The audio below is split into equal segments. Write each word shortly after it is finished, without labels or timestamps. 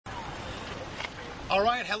All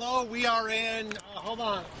right, hello. We are in,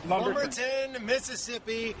 Lumberton,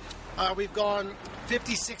 Mississippi. We've gone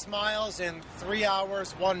 56 miles in 3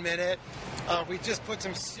 hours, 1 minute. We just put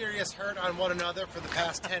some serious hurt on one another for the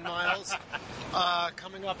past 10 miles.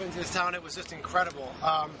 Coming up into this town, it was just incredible.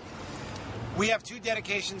 We have 2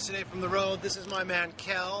 dedications today from the road. This is my man,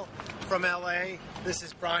 Kel, from LA. This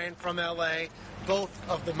is Brian from LA, both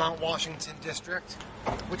of the Mount Washington district,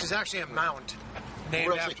 which is actually a mount.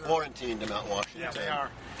 We're actually quarantined to Mount Washington. Yeah,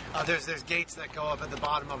 we are. There's gates that go up at the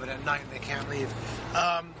bottom of it at night, and they can't leave.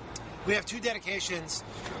 We have 2 dedications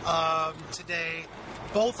today.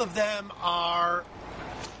 Both of them are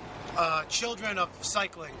children of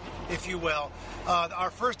cycling, if you will. Our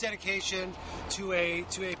first dedication to a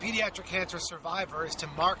pediatric cancer survivor is to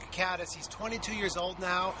Mark Kattus. He's 22 years old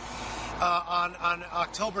now. On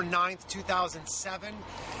October 9th, 2007,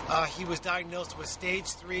 he was diagnosed with stage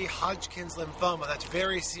 3 Hodgkins Lymphoma. That's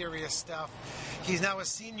very serious stuff. He's now a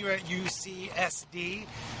senior at UCSD.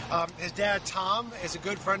 His dad, Tom, is a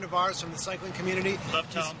good friend of ours from the cycling community. Love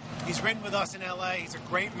Tom. He's ridden with us in LA. He's a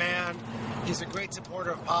great man. He's a great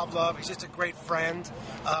supporter of Pablove. He's just a great friend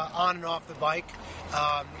on and off the bike.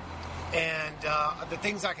 The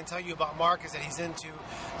things I can tell you about Mark is that he's into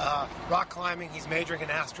rock climbing. He's majoring in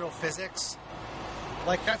Astro Physics.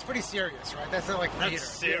 Like, that's pretty serious, right? That's not like theater. That's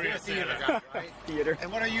serious. You're a theater guy, right? Theater.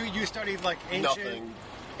 And what are you? You studied like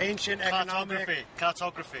ancient economic...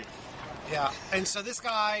 Cartography. Yeah. And so this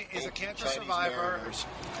guy is a cancer survivor.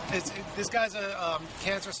 This guy's a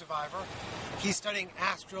cancer survivor. He's studying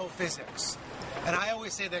astrophysics. And I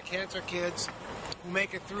always say that cancer kids who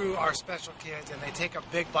make it through are special kids, and they take a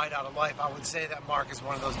big bite out of life. I would say that Mark is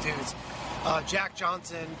one of those dudes. Jack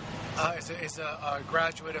Johnson is a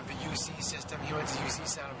graduate of the UC system. He went to UC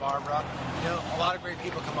Santa Barbara. You know, a lot of great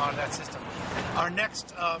people come out of that system.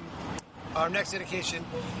 Our next dedication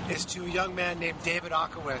is to a young man named David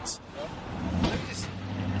Ochowicz.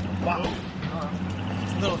 Wow.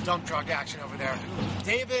 A little dump truck action over there.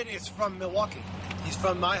 David is from Milwaukee. He's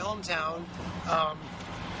from my hometown.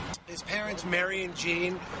 His parents, Mary and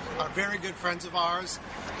Jean, are very good friends of ours.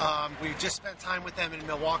 We just spent time with them in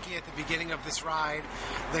Milwaukee at the beginning of this ride.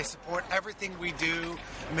 They support everything we do.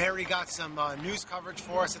 Mary got some news coverage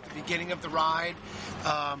for us at the beginning of the ride,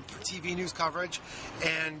 for TV news coverage,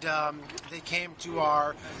 and they came to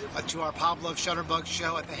our Pablove Shutterbug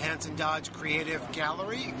show at the Hanson Dodge Creative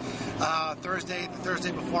Gallery Thursday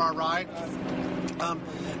before our ride.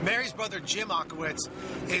 Mary's brother, Jim Ochowicz,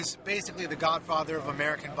 is basically the godfather of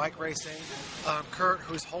American bike racing. Kurt,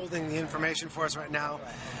 who's holding the information for us right now,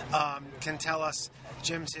 can tell us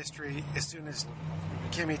Jim's history as soon as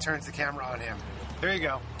Kimmy turns the camera on him. There you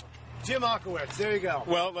go. Jim Ochowicz, there you go.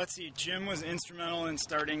 Well, let's see. Jim was instrumental in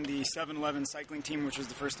starting the 7-Eleven cycling team, which was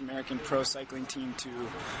the first American pro cycling team to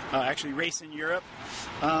actually race in Europe.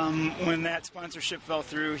 When that sponsorship fell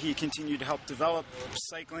through, he continued to help develop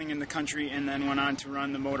cycling in the country and then went on to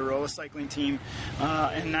run the Motorola cycling team.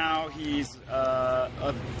 And now he's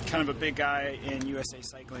kind of a big guy in USA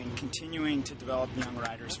Cycling, continuing to develop young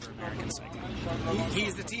riders for American cycling.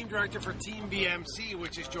 He's the team director for Team BMC,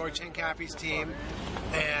 which is George Hincapie's team.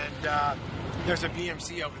 And there's a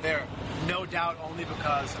BMC over there, no doubt only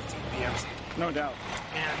because of Team BMC. No doubt.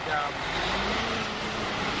 And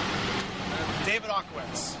David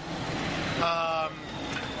Ochowicz,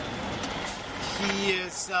 he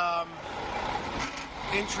is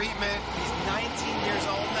in treatment. He's 19 years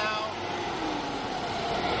old now.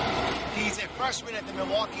 He's a freshman at the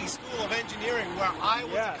Milwaukee School of Engineering, where I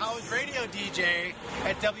was a college radio DJ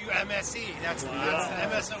at WMSE. That's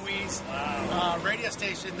MSOE's radio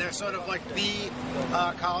station. They're sort of like the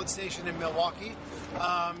college station in Milwaukee.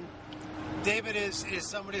 David is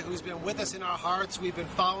somebody who's been with us in our hearts. We've been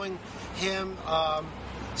following him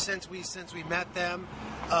since we met them.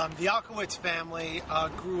 The Ochowicz family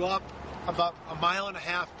grew up about a mile and a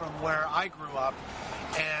half from where I grew up,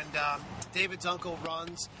 and David's uncle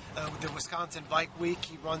runs the Wisconsin Bike Week.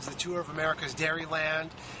 He runs the Tour of America's Dairyland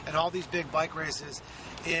and all these big bike races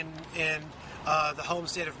in the home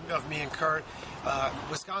state of me and Kurt.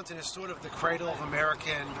 Wisconsin is sort of the cradle of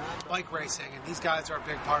American bike racing, and these guys are a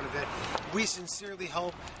big part of it. We sincerely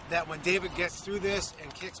hope that when David gets through this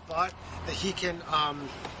and kicks butt, that he can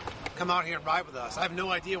come out here and ride with us. I have no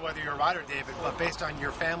idea whether you're a rider, David, but based on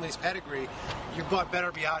your family's pedigree, your butt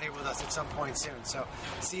better be out here with us at some point soon. So,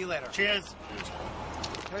 see you later. Cheers.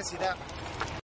 Can I see that?